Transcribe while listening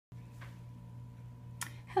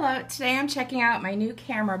Hello, today I'm checking out my new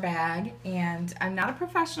camera bag, and I'm not a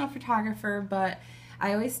professional photographer, but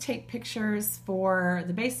I always take pictures for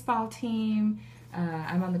the baseball team.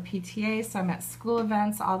 I'm on the PTA, so I'm at school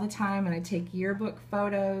events all the time, and I take yearbook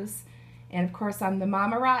photos. And of course, I'm the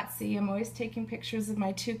Mamarazzi. I'm always taking pictures of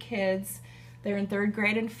my two kids. They're in 3rd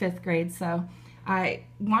grade and 5th grade, so I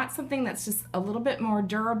want something that's just a little bit more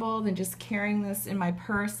durable than just carrying this in my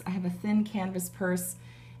purse. I have a thin canvas purse,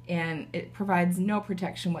 and it provides no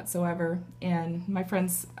protection whatsoever, and my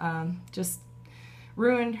friend's just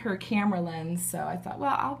ruined her camera lens, so I thought,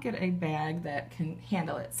 well, I'll get a bag that can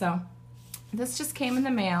handle it. So this just came in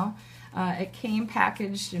the mail. It came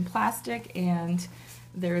packaged in plastic, and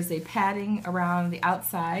there's a padding around the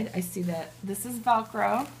outside. I see that this is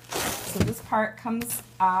Velcro, so this part comes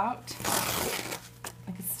out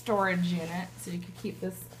like a storage unit, so you could keep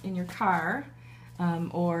this in your car,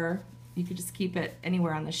 or you could just keep it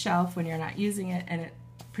anywhere on the shelf when you're not using it, and it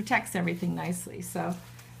protects everything nicely. So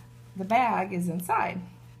the bag is inside.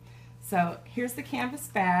 So here's the canvas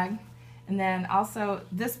bag, and then also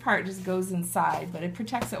this part just goes inside, but it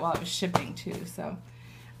protects it while it was shipping too. So,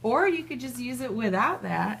 or you could just use it without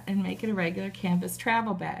that and make it a regular canvas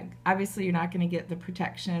travel bag. Obviously you're not going to get the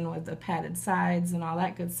protection with the padded sides and all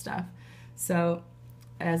that good stuff. So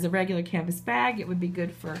as a regular canvas bag, it would be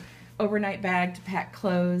good for overnight bag to pack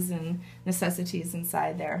clothes and necessities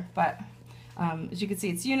inside there. But as you can see,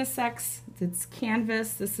 it's unisex, it's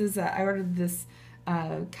canvas. This is I ordered this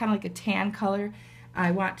kind of like a tan color. I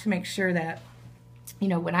want to make sure that, you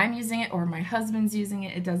know, when I'm using it or my husband's using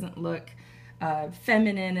it, it doesn't look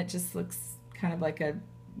feminine. It just looks kind of like a,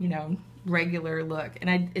 you know, regular look.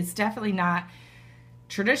 And it's definitely not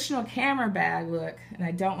traditional camera bag look, and I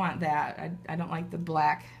don't want that. I don't like the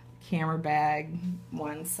black camera bag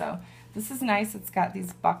one. So this is nice. It's got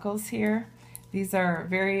these buckles here. These are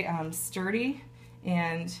very sturdy,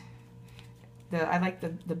 and I like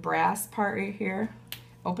the brass part right here.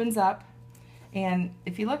 Opens up, and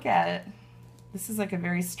if you look at it, this is like a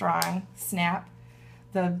very strong snap.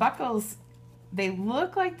 The buckles, they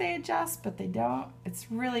look like they adjust, but they don't.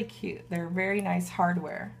 It's really cute. They're very nice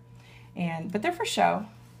hardware, but they're for show.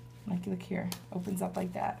 Like, look here, opens up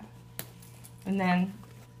like that. And then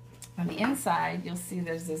on the inside, you'll see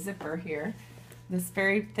there's a zipper here. This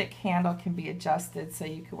very thick handle can be adjusted so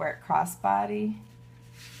you could wear it crossbody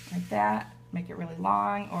like that, make it really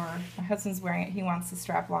long, or my husband's wearing it, he wants the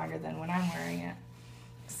strap longer than when I'm wearing it.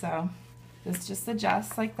 So this just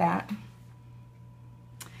adjusts like that.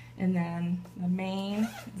 And then the main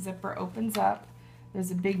zipper opens up.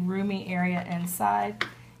 There's a big roomy area inside.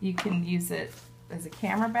 You can use it as a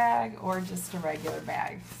camera bag or just a regular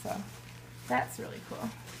bag. So that's really cool.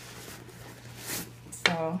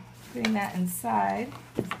 So putting that inside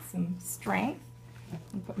gives it some strength.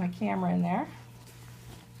 And put my camera in there.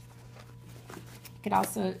 You could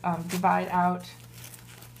also divide out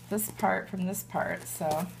this part from this part.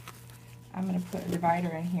 So I'm going to put a divider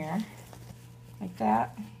in here like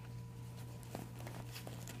that.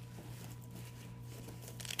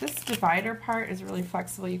 This divider part is really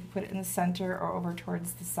flexible. You can put it in the center or over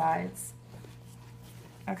towards the sides.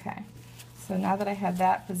 Okay, so now that I have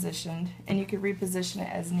that positioned, and you could reposition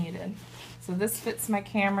it as needed. So this fits my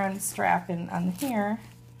camera and strap in on here.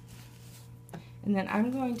 And then I'm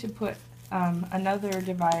going to put another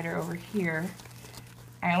divider over here.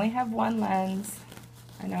 I only have one lens.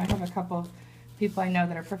 I know I have a couple of people I know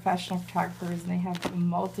that are professional photographers, and they have a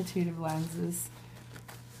multitude of lenses.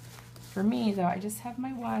 For me, though, I just have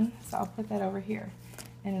my one, so I'll put that over here.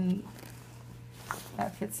 And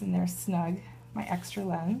that fits in there snug, my extra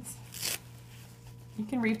lens. You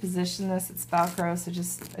can reposition this, it's Velcro, so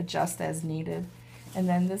just adjust as needed. And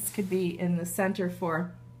then this could be in the center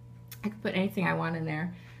for, I could put anything I want in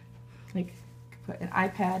there. Like, I could put an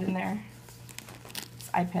iPad in there, this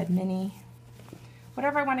iPad mini,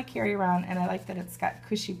 whatever I want to carry around, and I like that it's got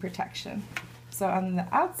cushy protection. So on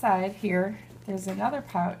the outside here, there's another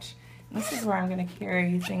pouch. This is where I'm going to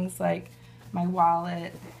carry things like my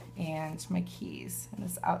wallet and my keys in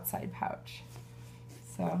this outside pouch.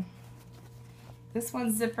 So this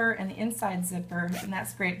one's zipper and the inside zipper, and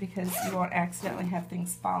that's great because you won't accidentally have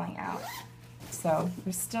things falling out. So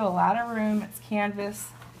there's still a lot of room. It's canvas,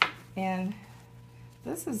 and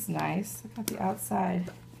this is nice. Look at the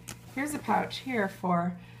outside. Here's a pouch here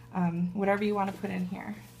for whatever you want to put in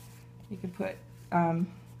here. You could put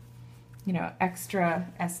you know, extra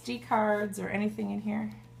SD cards or anything in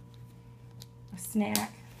here, a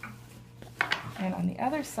snack. And on the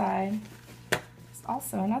other side is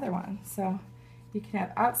also another one. So you can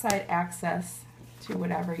have outside access to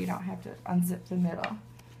whatever. You don't have to unzip the middle.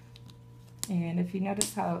 And if you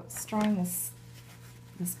notice how strong this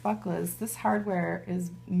this buckle is, this hardware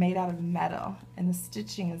is made out of metal, and the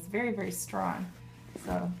stitching is very, very strong.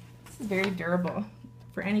 So this is very durable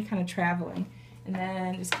for any kind of traveling. And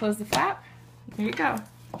then just close the flap. There you go.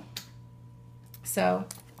 So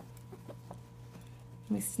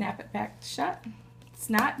let me snap it back shut. It's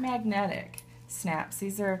not magnetic snaps.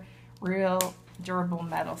 These are real durable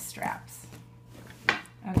metal straps.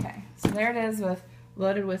 Okay, so there it is,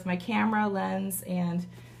 loaded with my camera, lens, and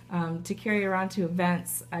to carry around to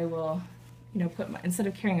events, I will, instead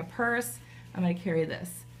of carrying a purse, I'm going to carry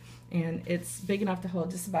this. And it's big enough to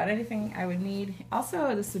hold just about anything I would need.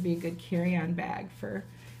 Also, this would be a good carry-on bag for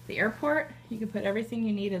the airport. You can put everything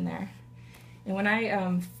you need in there. And when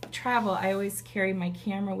I travel, I always carry my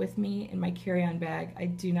camera with me in my carry-on bag. I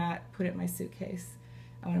do not put it in my suitcase.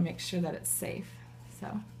 I want to make sure that it's safe.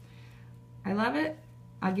 So, I love it.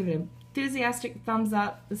 I'll give it an enthusiastic thumbs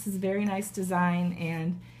up. This is a very nice design,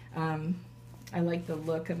 and I like the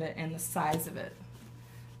look of it and the size of it.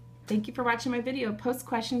 Thank you for watching my video. Post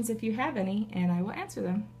questions if you have any, and I will answer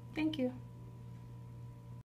them. Thank you.